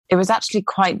it was actually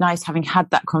quite nice having had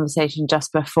that conversation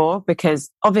just before,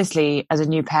 because obviously as a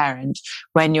new parent,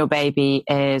 when your baby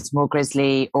is more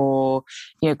grizzly or,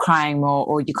 crying more,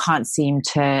 or you can't seem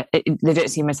to, they don't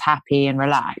seem as happy and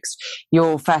relaxed,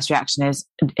 your first reaction is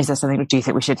there something, do you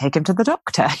think we should take him to the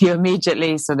doctor? You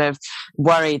immediately sort of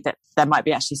worried that there might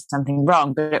be actually something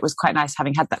wrong. But it was quite nice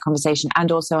having had that conversation. And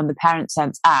also on the Parent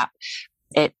Sense app,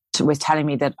 it was telling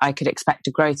me that I could expect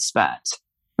a growth spurt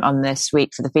on this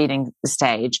week for the feeding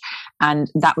stage. And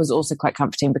that was also quite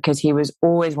comforting, because he was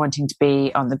always wanting to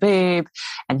be on the boob,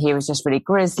 and he was just really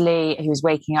grizzly. He was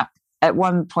waking up, at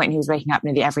one point he was waking up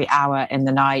nearly every hour in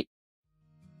the night.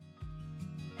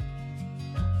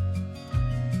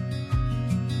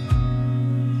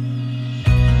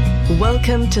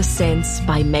 Welcome to Sense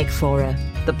by Meg Fora,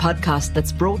 the podcast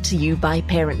that's brought to you by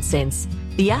Parent Sense,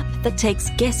 the app that takes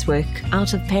guesswork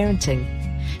out of parenting.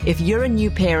 If you're a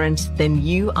new parent, then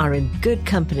you are in good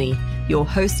company. Your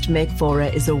host, Meg Fora,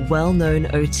 is a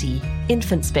well-known OT,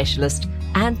 infant specialist,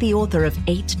 and the author of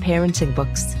 8 parenting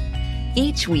books.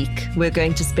 Each week, we're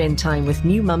going to spend time with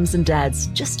new mums and dads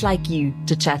just like you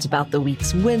to chat about the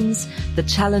week's wins, the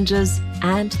challenges,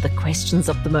 and the questions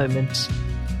of the moment.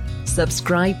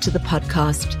 Subscribe to the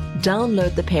podcast,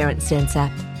 download the Parent Sense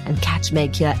app, and catch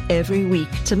Meg here every week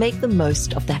to make the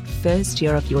most of that first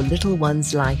year of your little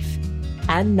one's life.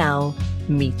 And now,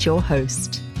 meet your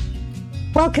host.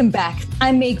 Welcome back.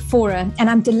 I'm Meg Fora, and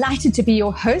I'm delighted to be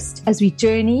your host as we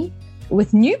journey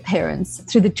with new parents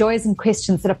through the joys and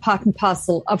questions that are part and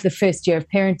parcel of the first year of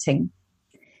parenting.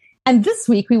 And this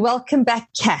week, we welcome back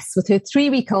Cass with her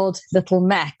 3-week-old little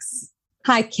Max.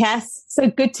 Hi, Cass. So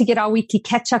good to get our weekly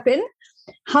catch-up in.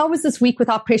 How was this week with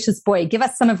our precious boy? Give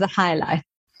us some of the highlights.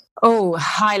 Oh,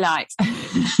 highlights.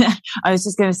 I was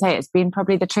just going to say it's been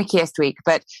probably the trickiest week,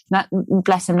 but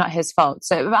bless him, not his fault.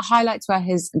 So the highlights were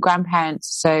his grandparents.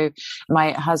 So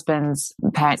my husband's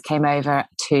parents came over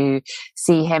to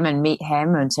see him and meet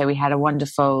him. And so we had a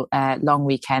wonderful long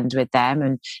weekend with them,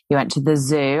 and he went to the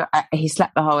zoo. He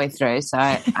slept the whole way through. So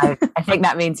I think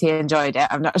that means he enjoyed it.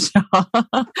 I'm not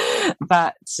sure.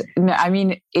 But no, I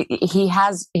mean, he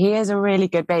is a really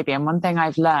good baby. And one thing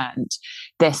I've learned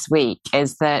this week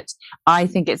is that I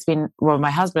think it's been, well, my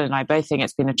husband and I both think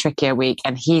it's been a trickier week,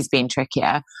 and he's been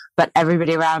trickier, but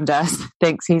everybody around us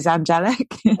thinks he's angelic.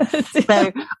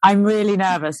 So I'm really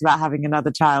nervous about having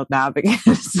another child now,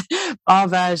 because our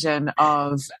version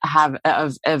of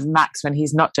Max when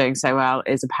he's not doing so well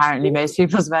is apparently most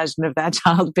people's version of their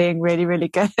child being really, really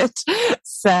good.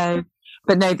 So,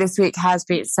 but no, this week has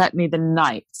been, certainly the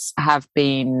nights have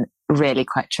been really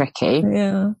quite tricky.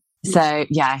 Yeah. So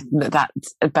yeah,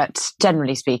 but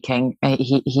generally speaking,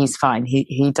 he's fine.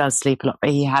 He does sleep a lot,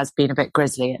 but he has been a bit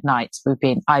grizzly at night.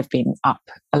 I've been up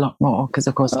a lot more because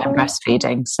of course I'm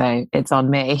breastfeeding, so it's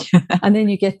on me. And then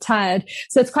you get tired.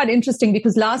 So it's quite interesting,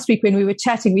 because last week when we were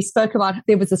chatting, we spoke about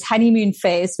there was this honeymoon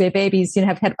phase where babies,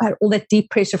 have had all that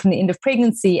deep pressure from the end of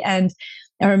pregnancy. And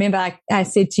I remember I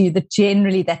said to you that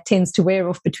generally that tends to wear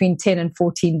off between 10 and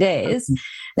 14 days.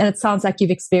 And it sounds like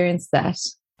you've experienced that.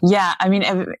 Yeah, I mean,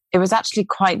 it was actually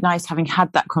quite nice having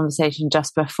had that conversation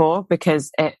just before,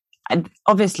 because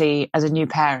obviously as a new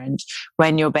parent,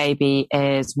 when your baby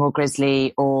is more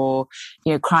grizzly or,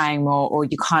 crying more, or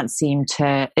you can't seem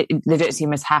to, they don't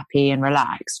seem as happy and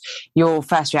relaxed, your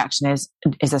first reaction is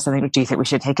there something, do you think we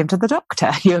should take him to the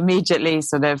doctor? You immediately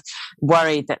sort of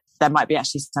worried that there might be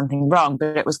actually something wrong.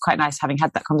 But it was quite nice having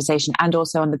had that conversation. And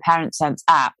also on the Parent Sense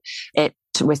app, it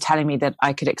was telling me that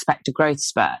I could expect a growth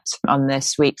spurt on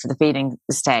this week for the feeding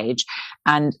stage.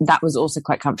 And that was also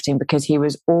quite comforting, because he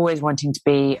was always wanting to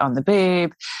be on the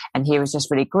boob, and he was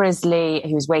just really grizzly.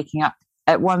 He was waking up,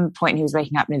 at one point he was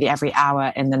waking up nearly every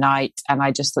hour in the night. And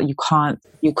I just thought, you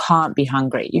can't be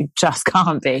hungry. You just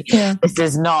can't be. Yeah. This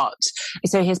is not.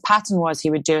 So his pattern was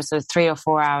he would do a sort of 3 or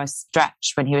 4 hour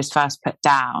stretch when he was first put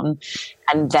down.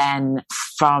 And then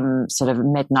from sort of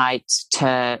midnight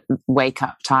to wake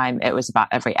up time, it was about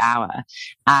every hour.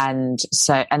 And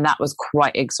that was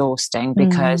quite exhausting,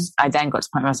 because I then got to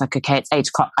the point where I was like, okay, it's 8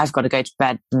 o'clock. I've got to go to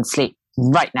bed and sleep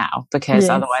right now, because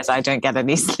otherwise I don't get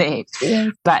any sleep. Yeah.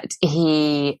 But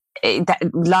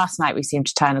last night we seemed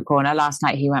to turn a corner. Last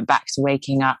night he went back to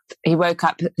waking up. He woke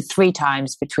up 3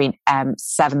 times between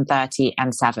 7:30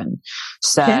 and 7.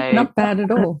 So not bad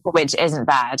at all. Which isn't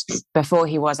bad. Before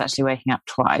he was actually waking up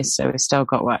twice, so we've still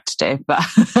got work to do.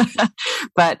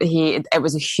 But it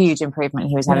was a huge improvement.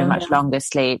 He was having much longer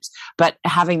sleeps, but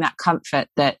having that comfort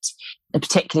that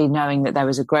particularly knowing that there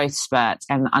was a growth spurt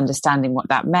and understanding what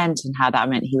that meant and how that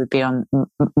meant he would be on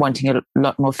wanting a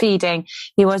lot more feeding.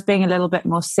 He was being a little bit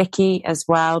more sicky as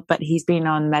well, but he's been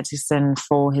on medicine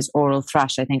for his oral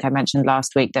thrush. I think I mentioned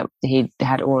last week that he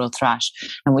had oral thrush,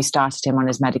 and we started him on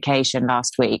his medication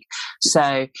last week.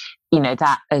 So,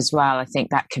 that as well, I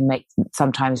think that can make,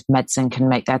 sometimes medicine can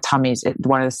make their tummies,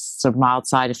 one of the sort of mild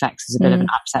side effects is a bit of an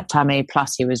upset tummy,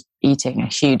 plus he was eating a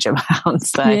huge amount.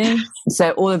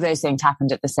 So all of those things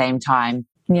happened at the same time.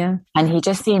 Yeah. And he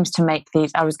just seems to make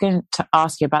these, I was going to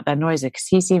ask you about their noises, because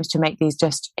he seems to make these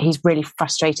he's really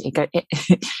frustrated.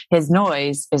 His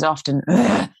noise is often,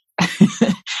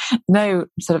 no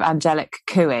sort of angelic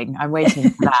cooing. I'm waiting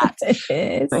for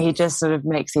that. But he just sort of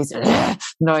makes these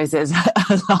noises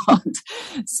a lot.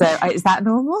 So is that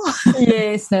normal?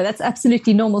 Yes, no, that's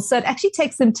absolutely normal. So it actually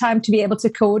takes them time to be able to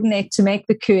coordinate to make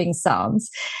the cooing sounds.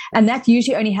 And that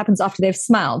usually only happens after they've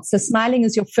smiled. So smiling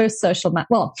is your first social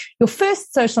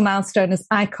milestone is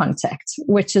eye contact,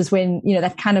 which is when,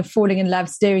 that kind of falling in love,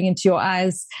 staring into your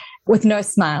eyes with no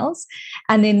smiles.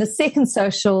 And then the second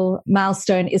social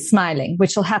milestone is smiling,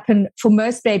 which will happen for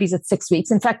most babies at 6 weeks.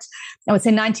 In fact, I would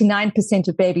say 99%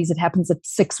 of babies, it happens at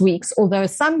 6 weeks, although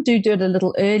some do it a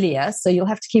little earlier. So you'll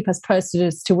have to keep us posted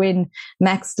as to when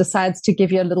Max decides to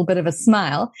give you a little bit of a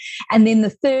smile. And then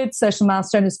the third social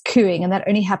milestone is cooing, and that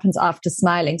only happens after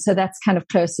smiling. So that's kind of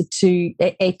closer to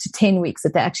 8 to 10 weeks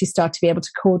that they actually start to be able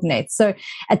to coordinate. So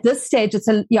at this stage, it's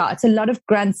a lot of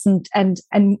grunts and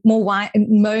more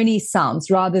moany sounds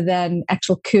rather than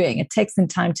actual cooing. It takes them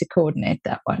time to coordinate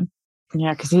that one.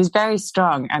 Yeah, because he's very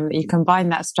strong, and you combine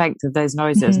that strength with those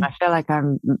noises, and I feel like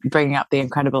I'm bringing up the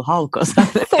Incredible Hulk or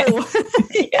something.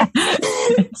 Yeah.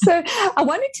 So I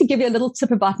wanted to give you a little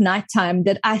tip about nighttime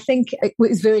that I think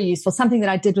is very useful, something that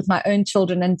I did with my own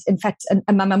children. And in fact,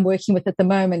 a mum I'm working with at the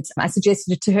moment, I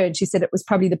suggested it to her, and she said it was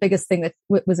probably the biggest thing that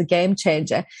was a game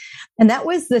changer. And that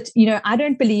was that, I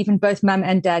don't believe in both mum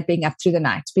and dad being up through the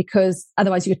night, because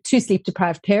otherwise you've got two sleep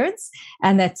deprived parents.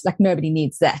 And that's like, nobody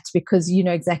needs that, because you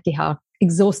know exactly how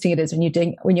exhausting it is when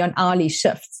you're on hourly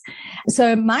shifts.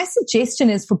 So my suggestion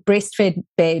is for breastfed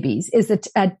babies is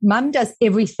that mum does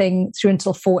everything through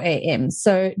until 4 a.m.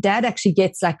 So dad actually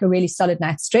gets like a really solid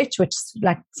night's stretch, which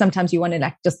like sometimes you want to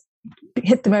like just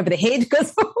hit them over the head,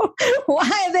 because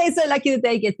why are they so lucky that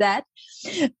they get that?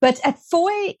 But at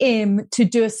 4 a.m. to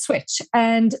do a switch.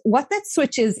 And what that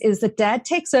switch is that dad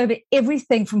takes over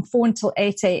everything from 4 until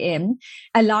 8 a.m.,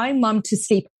 allowing mum to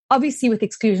sleep, obviously with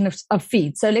exclusion of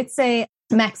feed. So let's say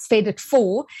Max fed at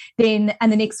 4, and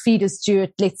the next feed is due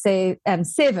at, let's say,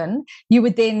 7. He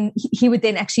would then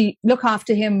actually look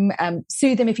after him,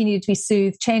 soothe him if he needed to be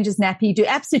soothed, change his nappy, do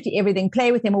absolutely everything,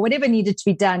 play with him or whatever needed to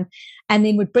be done, and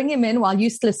then would bring him in while you're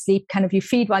still asleep, kind of you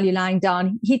feed while you're lying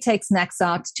down. He takes Max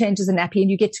out, changes a nappy,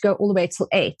 and you get to go all the way till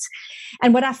 8.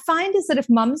 And what I find is that if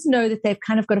mums know that they've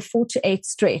kind of got a 4 to 8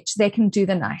 stretch, they can do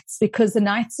the nights, because the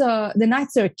nights are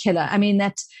a killer. I mean,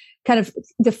 that kind of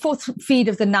the fourth feed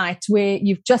of the night where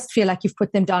you just feel like you've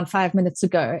put them down 5 minutes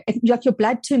ago, like your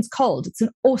blood turns cold. It's an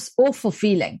awful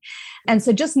feeling. And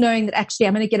so just knowing that actually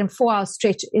I'm going to get him 4 hours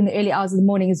stretch in the early hours of the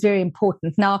morning is very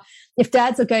important. Now, if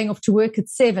dads are going off to work at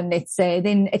 7, let's say,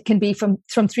 then it can be from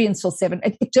 3 until 7.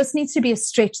 It just needs to be a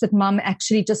stretch that mum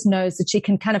actually just knows that she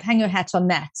can kind of hang her hat on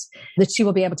that she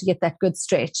will be able to get that good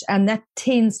stretch. And that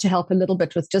tends to help a little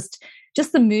bit with just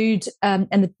the mood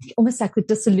and almost like the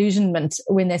disillusionment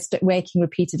when they're waking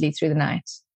repeatedly through the night.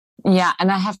 Yeah,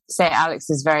 and I have to say Alex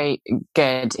is very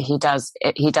good. He does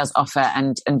offer,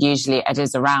 and usually it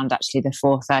is around actually the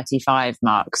 4:35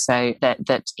 mark, so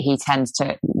that he tends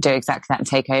to do exactly that and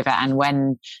take over. And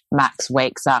when Max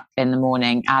wakes up in the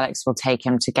morning, Alex will take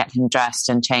him to get him dressed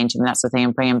and change him and that sort of thing,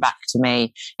 and bring him back to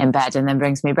me in bed, and then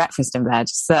brings me breakfast in bed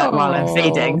while I'm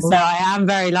feeding. So I am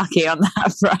very lucky on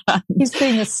that front. He's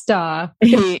being a star.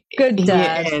 Good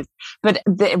dad. He is. But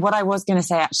what I was going to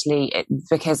say actually,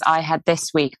 because I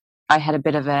had a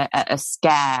bit of a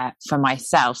scare for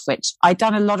myself, which I'd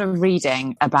done a lot of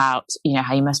reading about,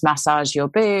 how you must massage your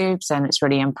boobs and it's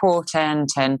really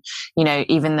important. And,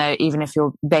 even if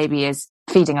your baby is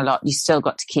feeding a lot, you still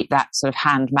got to keep that sort of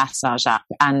hand massage up.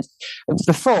 And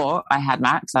before I had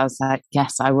Max, I was like,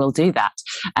 yes, I will do that.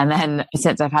 And then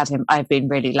since I've had him, I've been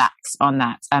really lax on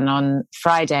that. And on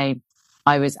Friday,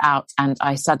 I was out and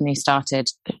I suddenly started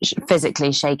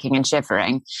physically shaking and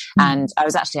shivering. And I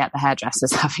was actually at the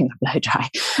hairdresser's having a blow dry.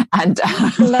 And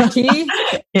lucky.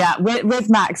 Yeah, with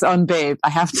Max on boob,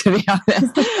 I have to be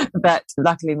honest. But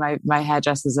luckily my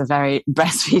hairdressers are very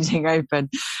breastfeeding open.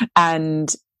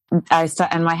 And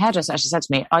and my hairdresser actually said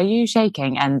to me, "Are you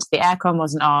shaking?" And the aircon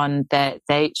wasn't on.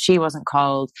 She wasn't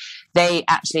cold. They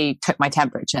actually took my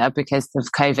temperature because of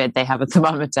COVID. They have a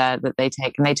thermometer that they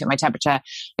take, and they took my temperature.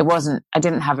 I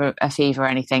didn't have a fever or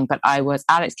anything, but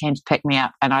Alex came to pick me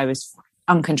up, and I was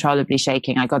uncontrollably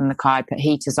shaking. I got in the car, I put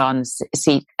heaters on,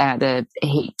 the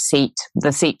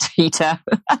seat heater.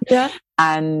 Yeah.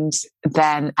 And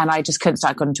I just couldn't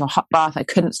start. I got into a hot bath. I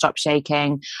couldn't stop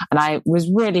shaking. And I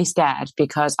was really scared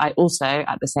because I also,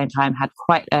 at the same time, had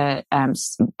quite a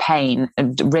pain, a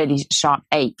really sharp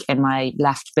ache in my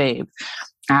left boob.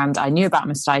 And I knew about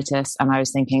mastitis, and I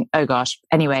was thinking, oh gosh.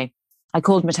 Anyway, I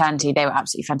called maternity. They were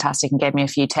absolutely fantastic and gave me a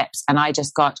few tips. And I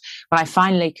just when I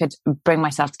finally could bring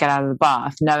myself to get out of the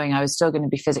bath, knowing I was still going to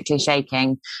be physically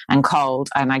shaking and cold,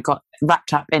 and I got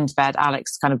wrapped up into bed.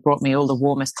 Alex kind of brought me all the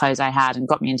warmest clothes I had and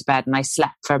got me into bed. And I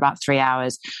slept for about 3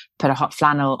 hours, put a hot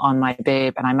flannel on my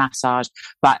boob, and I massaged.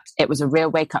 But it was a real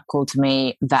wake up call to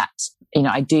me that,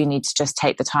 I do need to just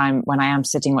take the time when I am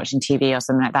sitting watching TV or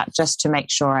something like that, just to make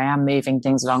sure I am moving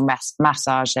things along,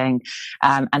 massaging,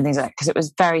 and things like that, because it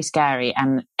was very scary.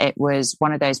 And it was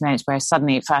one of those moments where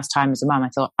suddenly, first time as a mum, I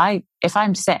thought, if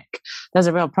I'm sick, there's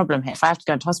a real problem here. If I have to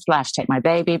go into hospital, I have to take my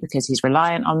baby because he's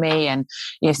reliant on me. And,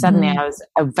 suddenly I was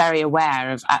very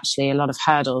aware of actually a lot of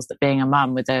hurdles that being a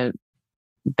mum with a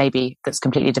baby that's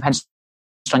completely dependent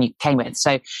on you came with.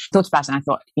 So I thought about it, and I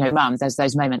thought, mum, there's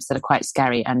those moments that are quite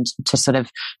scary, and to sort of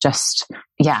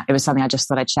it was something I just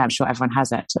thought I'd share. I'm sure everyone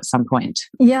has it at some point.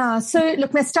 Yeah. So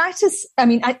look, mastitis,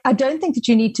 I don't think that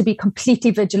you need to be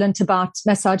completely vigilant about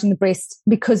massaging the breast,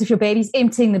 because if your baby's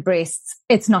emptying the breasts,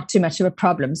 it's not too much of a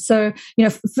problem. So,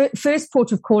 first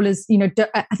port of call is,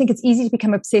 I think it's easy to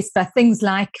become obsessed by things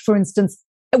like, for instance,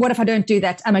 what if I don't do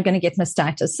that? Am I going to get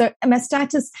mastitis? So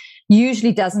mastitis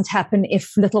usually doesn't happen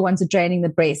if little ones are draining the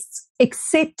breasts,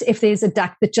 except if there's a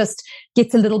duct that just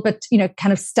gets a little bit,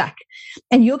 kind of stuck.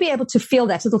 And you'll be able to feel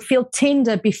that. It'll feel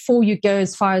tender before you go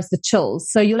as far as the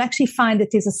chills. So you'll actually find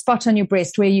that there's a spot on your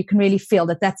breast where you can really feel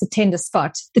that that's a tender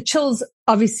spot. The chills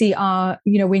obviously are,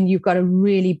 when you've got a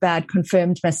really bad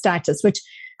confirmed mastitis, which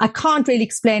I can't really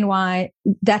explain why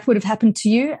that would have happened to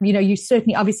you. You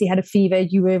certainly obviously had a fever.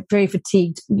 You were very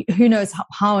fatigued. Who knows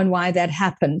how and why that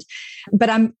happened.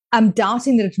 But I'm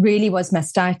doubting that it really was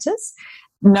mastitis.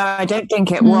 No, I don't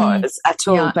think it was at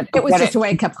all. Yeah, but it was just a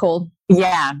wake-up call.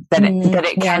 Yeah, that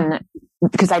it can,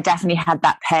 because I definitely had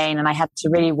that pain, and I had to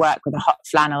really work with a hot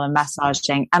flannel and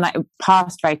massaging, and it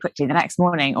passed very quickly. The next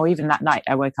morning, or even that night,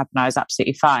 I woke up and I was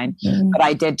absolutely fine. But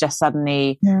I did just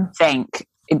suddenly think,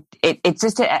 it's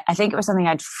just, I think it was something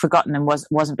I'd forgotten and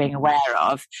wasn't being aware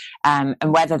of, and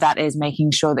whether that is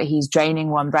making sure that he's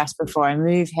draining one breast before I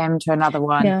move him to another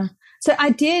one. Yeah. So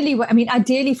ideally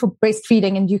for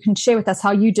breastfeeding, and you can share with us how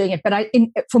you're doing it, but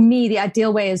for me, the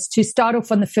ideal way is to start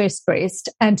off on the first breast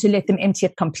and to let them empty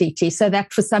it completely. So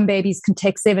that for some babies can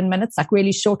take 7 minutes, like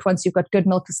really short. Once you've got good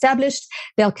milk established,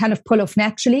 they'll kind of pull off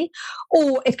naturally,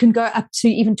 or it can go up to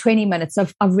even 20 minutes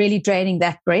of really draining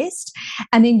that breast.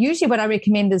 And then usually what I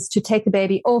recommend is to take the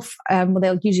baby off.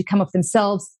 They'll usually come off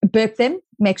themselves, burp them,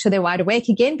 make sure they're wide awake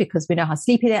again, because we know how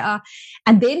sleepy they are,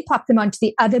 and then pop them onto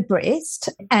the other breast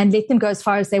and let them go as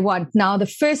far as they want. Now, the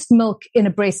first milk in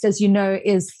a breast, as you know,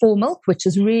 is fore milk, which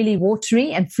is really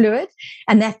watery and fluid,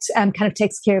 and that kind of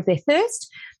takes care of their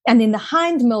thirst. And then the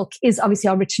hind milk is obviously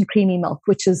our rich and creamy milk,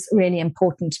 which is really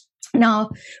important. Now,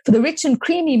 for the rich and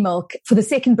creamy milk, for the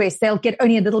second breast, they'll get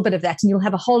only a little bit of that, and you'll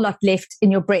have a whole lot left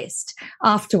in your breast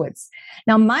afterwards.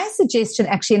 Now, my suggestion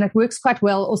actually, and it works quite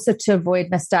well also to avoid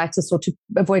mastitis or to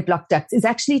avoid blocked ducts, is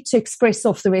actually to express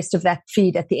off the rest of that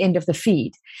feed at the end of the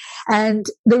feed. And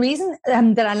the reason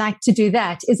that I like to do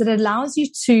that is it allows you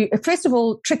to, first of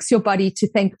all, tricks your body to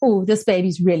think, oh, this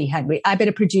baby's really hungry. I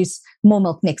better produce more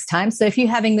milk next time. So if you're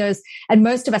having those, and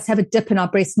most of us have a dip in our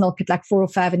breast milk at like 4 or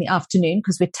 5 in the afternoon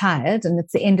because we're tired and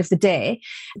it's the end of the day.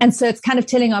 And so it's kind of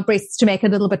telling our breasts to make a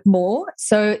little bit more.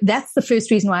 So that's the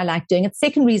first reason why I like doing it.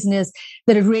 Second reason is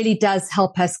that it really does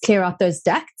help us clear out those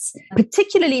ducts,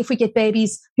 particularly if we get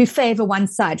babies who favor one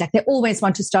side, like they always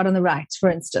want to start on the right, for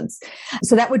instance.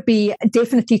 So that would be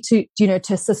definitely to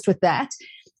assist with that.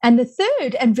 And the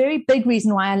third and very big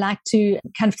reason why I like to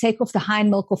kind of take off the hind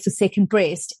milk off the second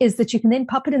breast is that you can then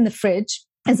pop it in the fridge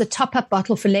as a top-up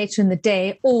bottle for later in the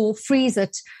day, or freeze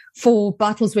it for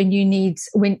bottles when you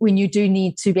do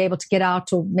need to be able to get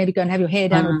out, or maybe go and have your hair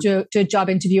done, or do a job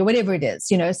interview, or whatever it is,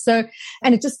 So,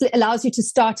 and it just allows you to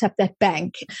start up that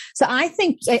bank. So I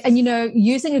think, and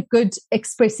using a good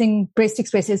breast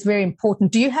expresser is very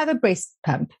important. Do you have a breast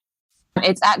pump?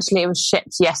 It was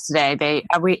shipped yesterday.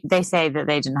 They say that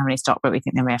they didn't have any stock, but we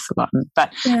think they may have forgotten.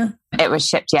 But it was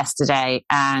shipped yesterday,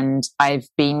 and I've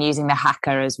been using the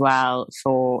hacker as well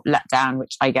for letdown,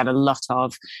 which I get a lot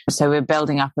of. So we're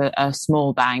building up a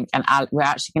small bank, and we're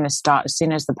actually going to start as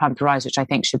soon as the pump arrives, which I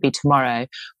think should be tomorrow.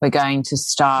 We're going to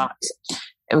start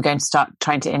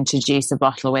trying to introduce a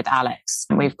bottle with Alex.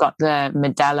 And we've got the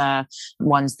Medela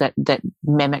ones that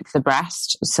mimic the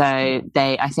breast. So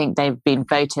I think they've been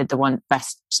voted the one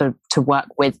best sort of to work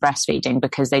with breastfeeding,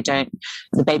 because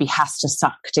the baby has to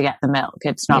suck to get the milk.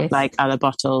 It's not like other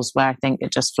bottles where I think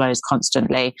it just flows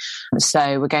constantly.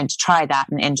 So we're going to try that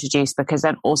and introduce, because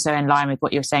then also in line with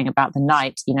what you're saying about the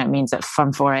night, it means that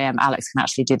from 4 a.m. Alex can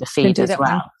actually do the feed as well.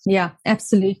 One. Yeah,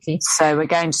 absolutely. So we're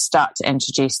going to start to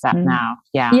introduce that now.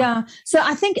 Yeah. So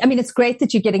I think, it's great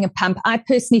that you're getting a pump. I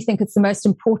personally think it's the most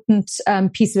important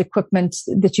piece of equipment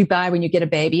that you buy when you get a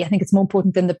baby. I think it's more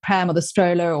important than the pram or the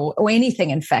stroller or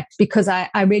anything, in fact, because I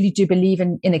really do believe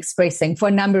in expressing for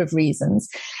a number of reasons.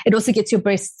 It also gets your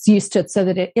breasts used to it, so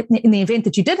that in the event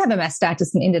that you did have a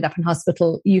mastitis and ended up in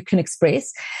hospital, you can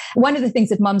express. One of the things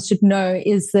that moms should know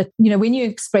is that, when you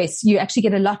express, you actually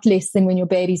get a lot less than when your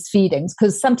baby's feeding,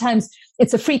 because sometimes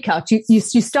it's a freak out. You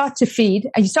start to feed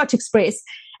and you start to express,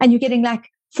 and you're getting like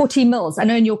 40 mils. I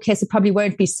know in your case it probably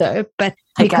won't be so, but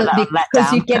because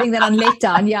you're getting that on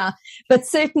letdown, yeah. But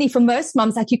certainly for most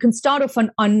moms, like you can start off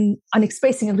on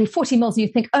expressing, it'll be 40 mils, and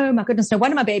you think, oh my goodness, no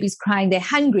wonder my baby's crying, they're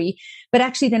hungry. But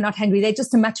actually they're not hungry. They're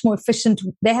just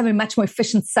they have a much more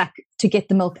efficient suck to get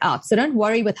the milk out. So don't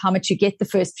worry with how much you get the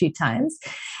first few times.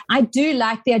 I do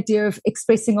like the idea of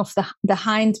expressing off the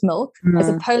hind milk, as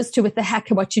opposed to with the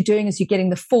hacker, what you're doing is you're getting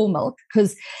the fore milk,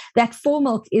 because that fore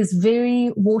milk is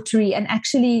very watery, and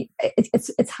actually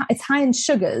it's high in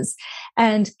sugars,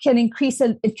 and can increase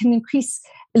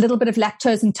a little bit of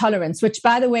lactose intolerance, which,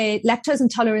 by the way, lactose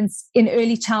intolerance in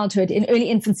early childhood, in early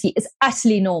infancy, is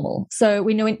utterly normal. So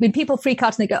we know when people freak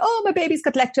out and they go, oh, my baby's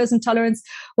got lactose intolerance.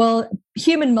 Well,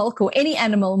 human milk or any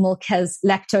animal milk has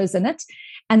lactose in it.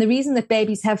 And the reason that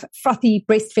babies have frothy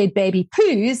breastfed baby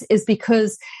poos is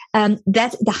because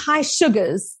that the high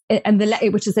sugars and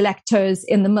which is the lactose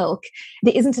in the milk,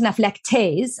 there isn't enough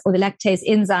lactase, or the lactase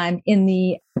enzyme in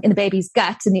the baby's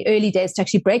gut in the early days to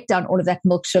actually break down all of that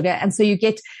milk sugar. And so you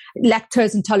get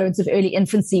lactose intolerance of early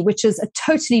infancy, which is a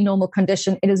totally normal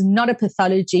condition. It is not a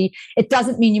pathology. It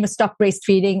doesn't mean you must stop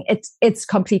breastfeeding. It's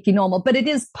completely normal, but it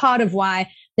is part of why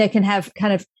they can have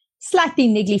kind of slightly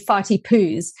niggly, farty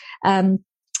poos.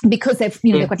 Because they've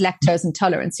got lactose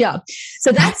intolerance. Yeah.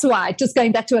 So that's why, just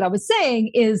going back to what I was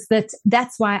saying, is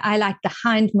that's why I like the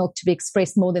hind milk to be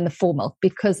expressed more than the fore milk,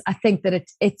 because I think that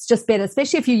it's just better,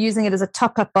 especially if you're using it as a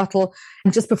top-up bottle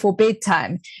just before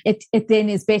bedtime. It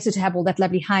then is better to have all that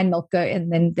lovely hind milk go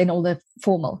in than all the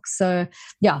fore milk. So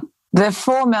yeah. The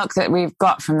fore milk that we've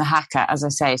got from the hacker, as I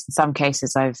say, in some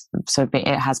cases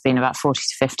it has been about 40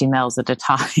 to 50 mils at a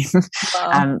time,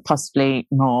 wow. Possibly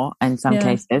more in some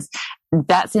cases.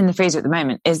 That's in the freezer at the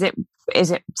moment. Is it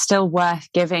still worth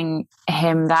giving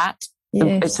him that?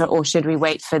 Yes. Or should we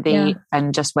wait for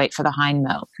and just wait for the hind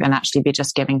milk and actually be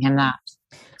just giving him that?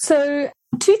 So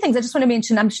 2 things I just want to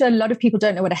mention. I'm sure a lot of people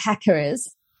don't know what a hacker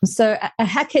is. So a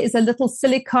hacker is a little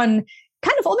silicone,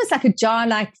 kind of almost like a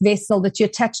jar-like vessel that you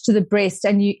attach to the breast,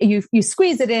 and you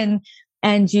squeeze it in,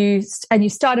 and you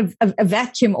start a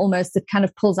vacuum almost that kind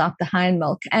of pulls out the hind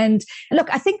milk. And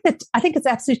look, I think it's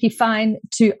absolutely fine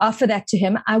to offer that to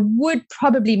him. I would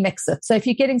probably mix it. So if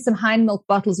you're getting some hind milk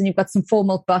bottles and you've got some fore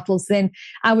milk bottles, then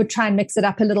I would try and mix it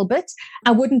up a little bit.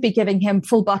 I wouldn't be giving him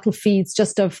full bottle feeds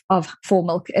just of fore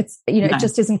milk. It's It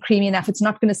just isn't creamy enough. It's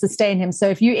not going to sustain him. So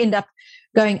if you end up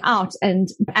going out and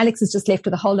Alex is just left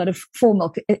with a whole lot of fore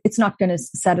milk, it's not going to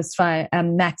satisfy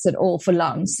Max at all for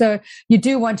long. So you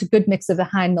do want a good mix of the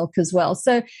hind milk as well.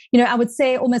 So, I would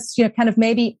say almost, kind of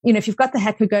maybe, if you've got the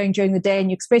hacker going during the day and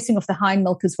you're expressing off the hind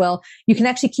milk as well, you can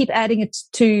actually keep adding it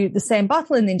to the same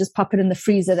bottle and then just pop it in the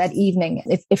freezer that evening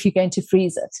if you're going to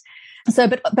freeze it. So,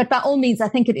 but by all means, I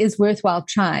think it is worthwhile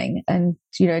trying and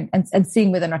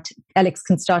seeing whether or not Alex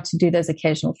can start to do those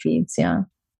occasional feeds. Yeah.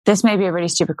 This may be a really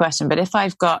stupid question, but if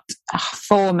I've got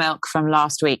fore milk from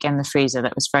last week in the freezer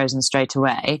that was frozen straight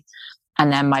away,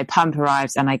 and then my pump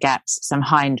arrives and I get some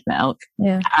hind milk,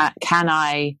 I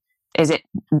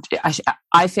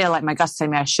feel like my gut's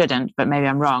telling me I shouldn't, but maybe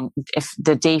I'm wrong. If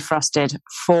the defrosted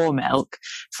fore milk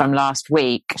from last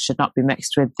week should not be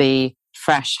mixed with the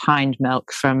fresh hind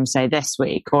milk from, say, this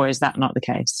week, or is that not the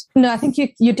case? No, I think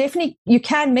you definitely, you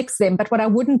can mix them, but what I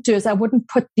wouldn't do is I wouldn't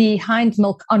put the hind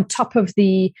milk on top of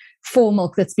the fore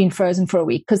milk that's been frozen for a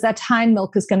week, because that hind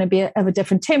milk is going to be of a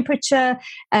different temperature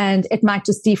and it might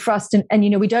just defrost.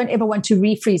 And we don't ever want to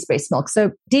refreeze breast milk.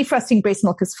 So defrosting breast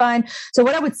milk is fine. So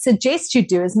what I would suggest you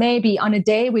do is maybe on a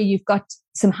day where you've got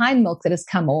some hind milk that has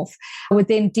come off, I would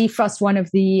then defrost one of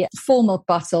the fore milk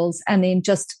bottles and then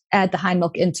just add the hind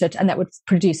milk into it, and that would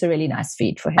produce a really nice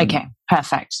feed for him. Okay,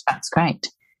 perfect. That's great.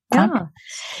 Yeah.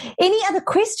 Any other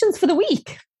questions for the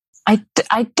week? I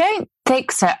don't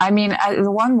think so. I mean,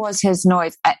 the one was his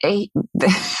noise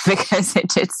because it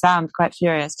did sound quite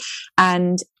furious.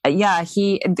 And I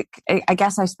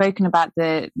guess I've spoken about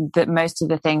the most of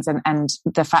the things and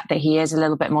the fact that he is a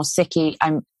little bit more sicky.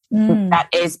 That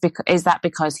is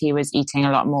because he was eating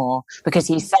a lot more, because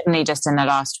he suddenly just in the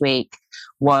last week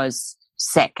was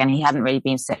sick and he hadn't really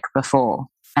been sick before.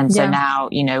 And so now,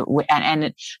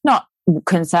 and not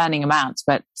concerning amounts,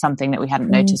 but something that we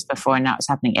hadn't noticed before, and now it's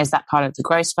happening. Is that part of the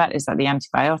growth spurt? Is that the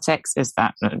antibiotics? Is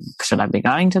that, should I be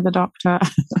going to the doctor?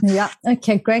 Yeah.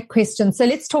 Okay. Great question. So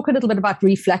let's talk a little bit about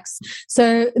reflux.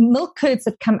 So milk curds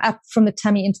that come up from the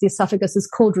tummy into the esophagus is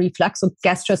called reflux, or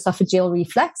gastroesophageal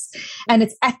reflux. And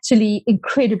it's actually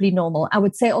incredibly normal. I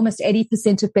would say almost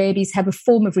 80% of babies have a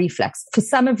form of reflux. For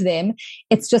some of them,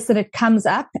 it's just that it comes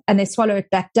up and they swallow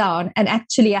it back down. And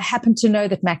actually, I happen to know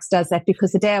that Max does that,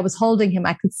 because the day I was holding him,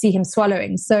 I could see him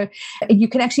swallowing. So you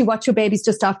can actually watch your babies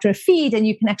just after a feed, and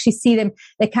you can actually see them,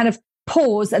 they kind of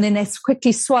pause and then they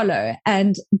quickly swallow,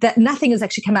 and that nothing has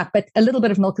actually come up, but a little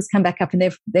bit of milk has come back up and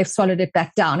they've swallowed it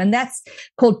back down. And that's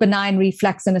called benign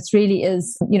reflux. And it really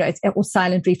is, it's or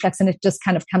silent reflux, and it just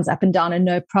kind of comes up and down and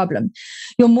no problem.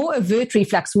 Your more overt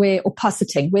reflux or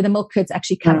posseting, where the milk curds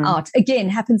actually come out, again,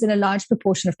 happens in a large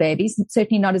proportion of babies,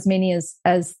 certainly not as many as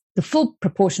the full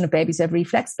proportion of babies have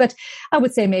reflux, but I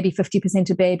would say maybe 50%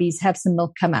 of babies have some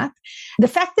milk come up. The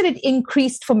fact that it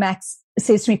increased for Max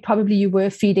says to me probably you were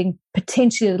feeding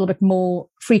potentially a little bit more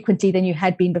frequently than you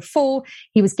had been before.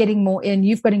 He was getting more in.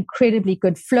 You've got incredibly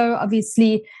good flow,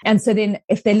 obviously. And so then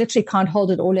if they literally can't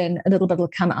hold it all in, a little bit will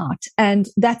come out. And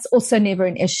that's also never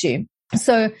an issue.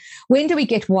 So when do we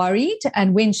get worried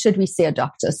and when should we see a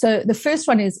doctor? So the first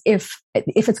one is if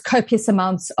it's copious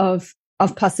amounts of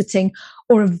posseting,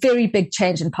 or a very big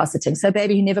change in posseting. So a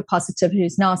baby who never posseted,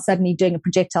 who's now suddenly doing a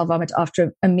projectile vomit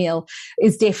after a meal,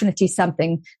 is definitely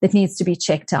something that needs to be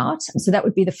checked out. So that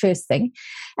would be the first thing.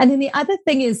 And then the other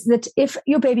thing is that if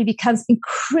your baby becomes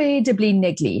incredibly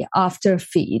niggly after a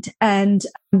feed, and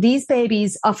these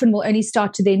babies often will only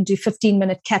start to then do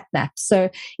 15-minute cat naps. So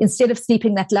instead of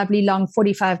sleeping that lovely long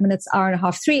 45 minutes, hour and a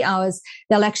half, 3 hours,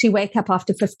 they'll actually wake up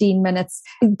after 15 minutes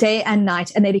day and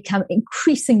night, and they become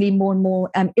increasingly more and more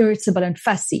irritable and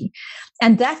fussy.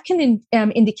 And that can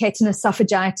indicate an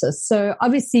esophagitis. So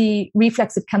obviously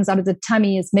reflux that comes out of the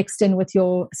tummy is mixed in with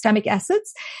your stomach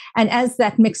acids. And as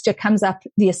that mixture comes up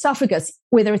the esophagus,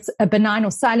 whether it's a benign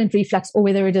or silent reflux, or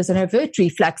whether it is an overt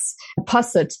reflux,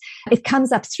 posset, it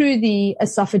comes up through the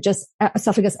esophagus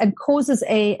and causes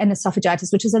an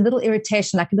esophagitis, which is a little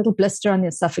irritation, like a little blister on the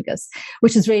esophagus,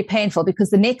 which is very painful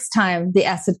because the next time the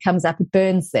acid comes up, it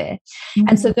burns there. Mm-hmm.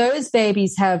 And so those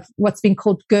babies have what's been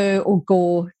called GER or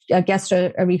GOR,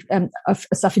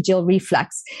 gastroesophageal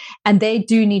reflux, and they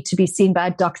do need to be seen by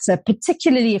a doctor,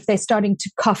 particularly if they're starting to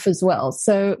cough as well.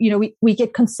 So, we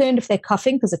get concerned if they're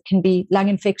coughing because it can be lung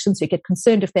infections. We get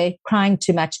concerned if they're crying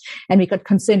too much, and we get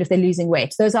concerned if they're losing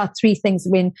weight. Those are three things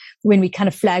when we kind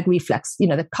of flag reflux,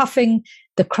 the coughing,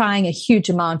 the crying a huge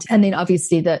amount, and then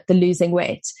obviously the losing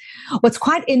weight. What's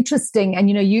quite interesting, and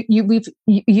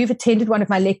you've attended one of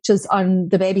my lectures on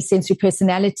the baby sensory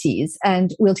personalities,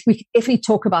 and we definitely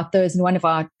talk about those in one of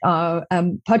our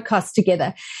podcasts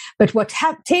together. But what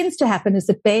tends to happen is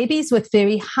that babies with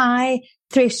very high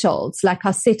thresholds, like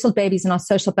our settled babies and our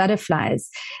social butterflies,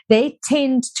 they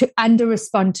tend to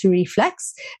under-respond to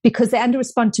reflux because they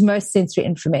under-respond to most sensory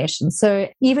information. So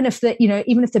even if the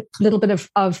little bit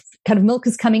of kind of milk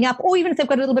is coming up, or even if they've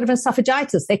got a little bit of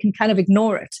esophagitis, they can kind of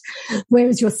ignore it.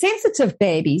 Whereas your sensitive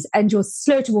babies and your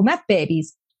slow to warm up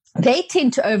babies, they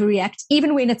tend to overreact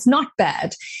even when it's not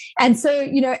bad. And so,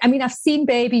 I've seen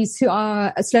babies who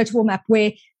are slow to warm up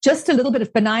where just a little bit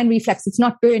of benign reflux, it's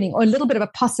not burning, or a little bit of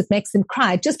a posset makes them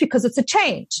cry just because it's a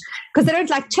change, because they don't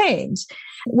like change.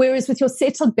 Whereas with your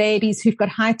settled babies who've got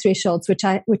high thresholds, which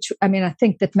I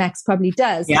think that Max probably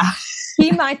does. Yeah.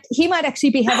 He might actually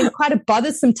be having quite a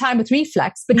bothersome time with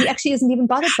reflux, but he actually isn't even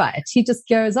bothered by it. He just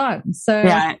goes on. So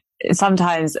yeah.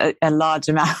 sometimes a large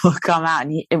amount will come out,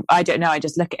 and I don't know, I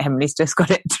just look at him and he's just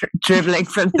got it dribbling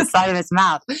from the side of his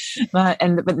mouth, but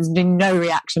there's been no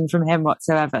reaction from him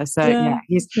whatsoever. So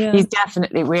he's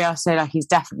definitely, we are so lucky, he's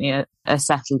definitely a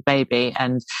settled baby.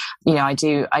 And I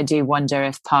do wonder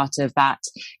if part of that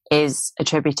is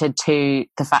attributed to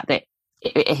the fact that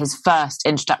his first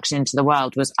introduction into the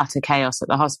world was utter chaos at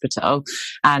the hospital,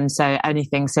 and so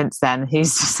anything since then he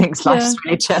just thinks life's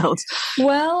really chilled.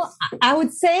 Well, I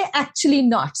would say actually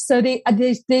not. So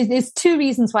there's two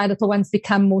reasons why little ones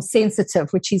become more sensitive,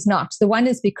 which he's not. The one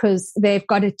is because they've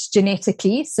got it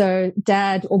genetically, so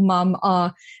dad or mum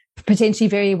are potentially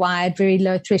very wide, very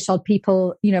low threshold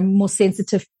people, more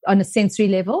sensitive on a sensory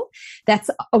level.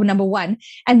 That's number one.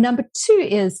 And number two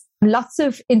is lots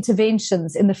of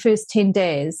interventions in the first 10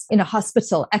 days in a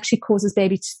hospital actually causes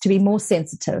babies to be more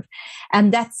sensitive.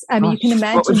 And that's, you can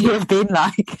imagine. What would you have been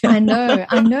like? I know.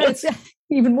 It's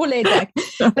even more laid back.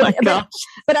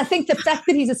 But I think the fact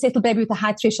that he's a settled baby with a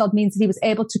high threshold means that he was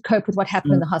able to cope with what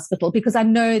happened in the hospital, because I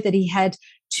know that he had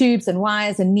tubes and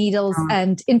wires and needles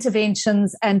and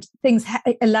interventions and things,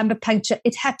 a lumbar puncture.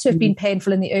 It had to have been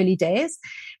painful in the early days.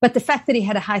 But the fact that he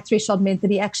had a high threshold meant that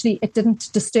it didn't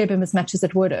disturb him as much as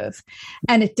it would have.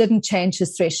 And it didn't change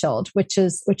his threshold, which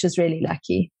is really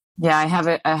lucky. Yeah,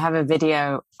 I have a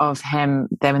video of him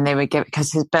then when they were giving,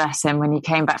 because bless him, when he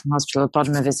came back from hospital, the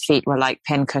bottom of his feet were like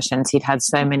pin cushions. He'd had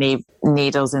so many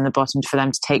needles in the bottom for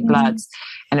them to take bloods,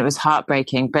 and it was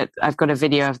heartbreaking. But I've got a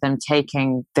video of them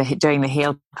doing the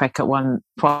heel prick at one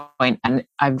point, and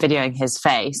I'm videoing his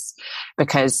face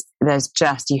because there's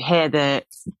just, you hear the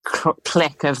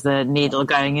click of the needle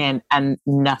going in and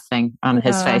nothing on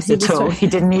his face at all. He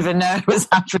didn't even know it was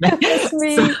happening.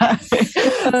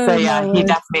 So he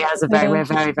definitely has we're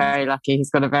very, very lucky. He's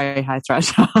got a very high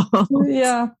threshold.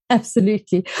 Yeah,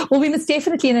 absolutely. Well, we must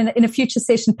definitely in a future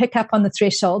session pick up on the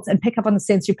thresholds and pick up on the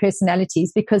sensory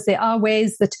personalities, because there are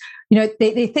ways that, there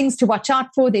are things to watch out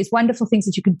for. There's wonderful things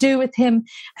that you can do with him.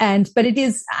 But it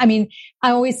is, I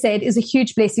always say it is a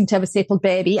huge blessing to have a settled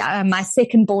baby. My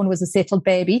second born was a settled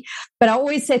baby, but I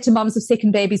always say to moms of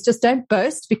second babies, just don't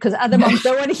boast, because other moms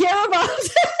don't want to hear about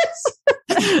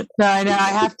it. No, I know. I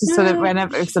have to sort of,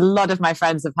 because a lot of my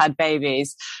friends have had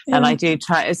babies, and I do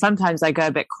try, sometimes I go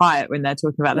a bit quiet when they're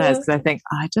talking about theirs, because I think,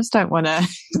 I just don't want to,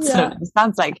 it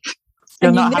sounds like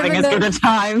you're not having as good a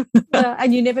time.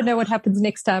 And you never know what happens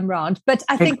next time round. But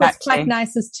I think what's quite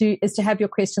nice is to have your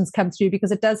questions come through,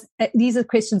 because these are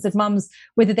questions that mums,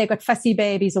 whether they've got fussy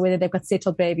babies or whether they've got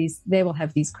settled babies, they will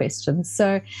have these questions.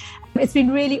 So it's been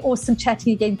really awesome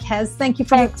chatting again, Kaz. Thank you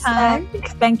for your time.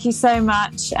 Thank you so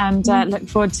much. And look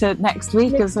forward to next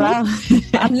week as well.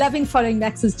 I'm loving following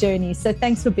Max's journey. So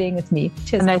thanks for being with me.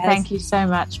 Cheers. No, thank you so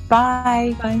much.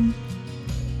 Bye. Bye.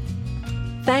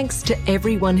 Thanks to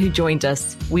everyone who joined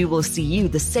us. We will see you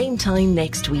the same time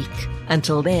next week.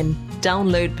 Until then,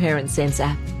 download Parent Sense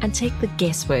app and take the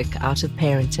guesswork out of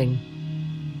parenting.